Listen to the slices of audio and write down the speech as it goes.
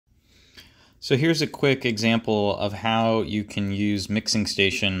So here's a quick example of how you can use Mixing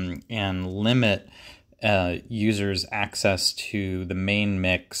Station and limit users' access to the main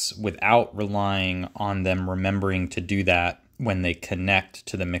mix without relying on them remembering to do that when they connect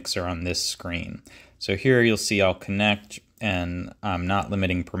to the mixer on this screen. So here you'll see I'll connect, and I'm not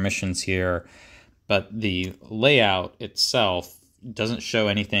limiting permissions here, but the layout itself doesn't show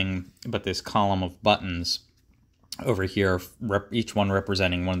anything but this column of buttons over here, each one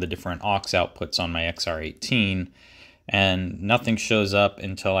representing one of the different aux outputs on my XR18, and nothing shows up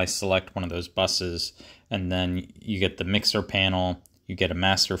until I select one of those buses, and then you get the mixer panel, you get a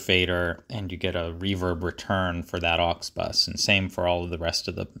master fader, and you get a reverb return for that aux bus, and same for all of the rest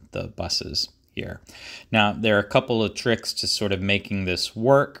of the buses here. Now, there are a couple of tricks to sort of making this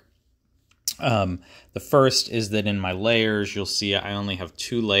work. The first is that in my layers, you'll see I only have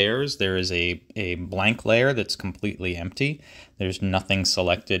two layers. There is a blank layer that's completely empty. There's nothing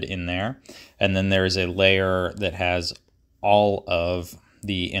selected in there. And then there is a layer that has all of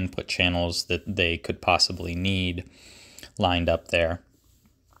the input channels that they could possibly need lined up there.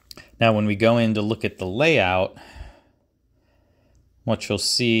 Now, when we go in to look at the layout, what you'll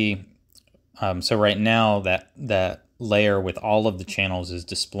see, so right now that layer with all of the channels is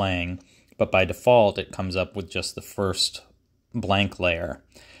displaying, but by default it comes up with just the first blank layer.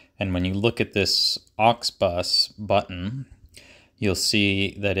 And when you look at this aux bus button, you'll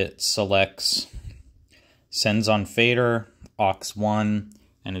see that it selects sends on fader, aux1,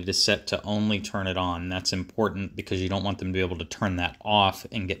 and it is set to only turn it on. That's important because you don't want them to be able to turn that off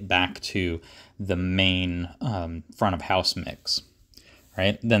and get back to the main front of house mix.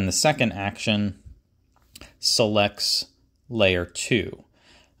 Right? Then the second action selects layer 2.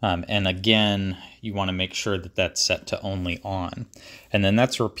 And again, you want to make sure that that's set to only on. And then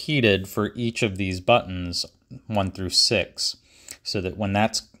that's repeated for each of these buttons, 1 through 6, so that when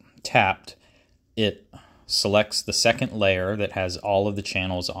that's tapped, it selects the second layer that has all of the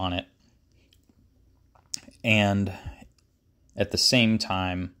channels on it. And at the same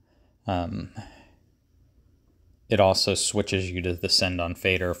time, it also switches you to the send on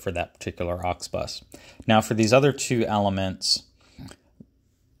fader for that particular aux bus. Now for these other two elements,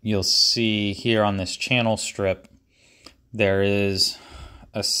 you'll see here on this channel strip, there is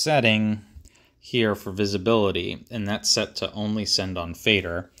a setting here for visibility, and that's set to only send on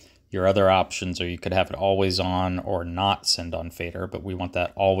fader. Your other options are you could have it always on or not send on fader, but we want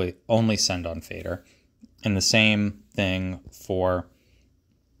that always only send on fader. And the same thing for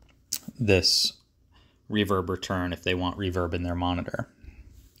this reverb return if they want reverb in their monitor.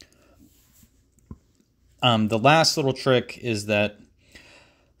 The last little trick is that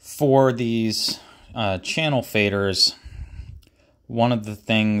for these channel faders, one of the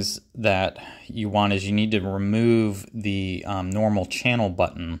things that you want is you need to remove the normal channel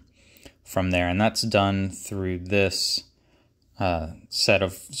button from there, and that's done through this set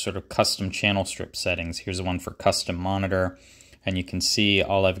of sort of custom channel strip settings. Here's the one for custom monitor, and you can see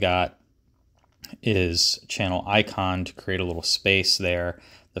all I've got is channel icon to create a little space there,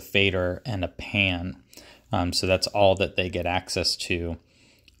 the fader, and a pan. So that's all that they get access to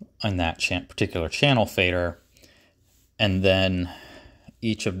in that particular channel fader. And then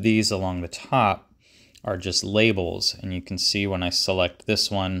each of these along the top are just labels, and you can see when I select this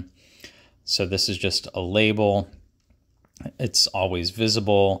one, so this is just a label. It's always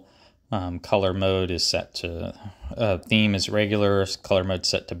visible. Color mode is set to theme is regular, color mode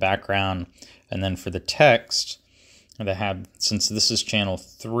set to background. And then for the text, they have, since this is channel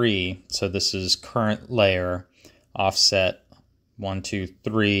 3, so this is current layer, offset 1, 2,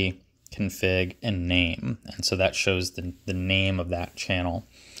 3, config, and name. And so that shows the name of that channel.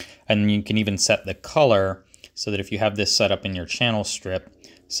 And you can even set the color so that if you have this set up in your channel strip,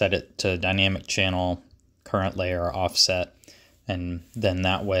 set it to dynamic channel, current layer, offset, and then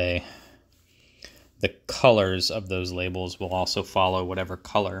that way the colors of those labels will also follow whatever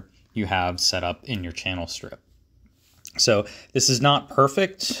color you have set up in your channel strip. So this is not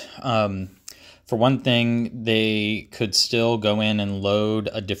perfect. For one thing, they could still go in and load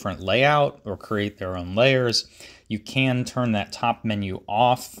a different layout or create their own layers. You can turn that top menu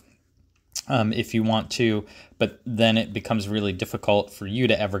off if you want to, but then it becomes really difficult for you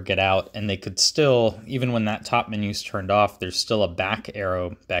to ever get out, and they could still, even when that top menu is turned off, there's still a back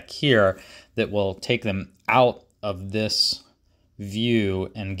arrow back here that will take them out of this view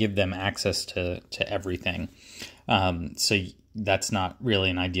and give them access to everything. So that's not really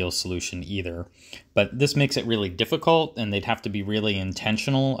an ideal solution either. But this makes it really difficult, and they'd have to be really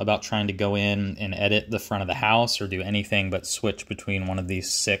intentional about trying to go in and edit the front of the house or do anything but switch between one of these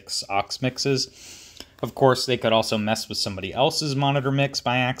 6 aux mixes. Of course, they could also mess with somebody else's monitor mix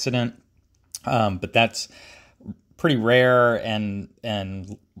by accident. But that's pretty rare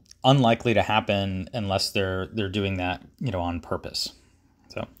and unlikely to happen unless they're doing that, on purpose.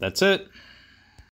 So that's it.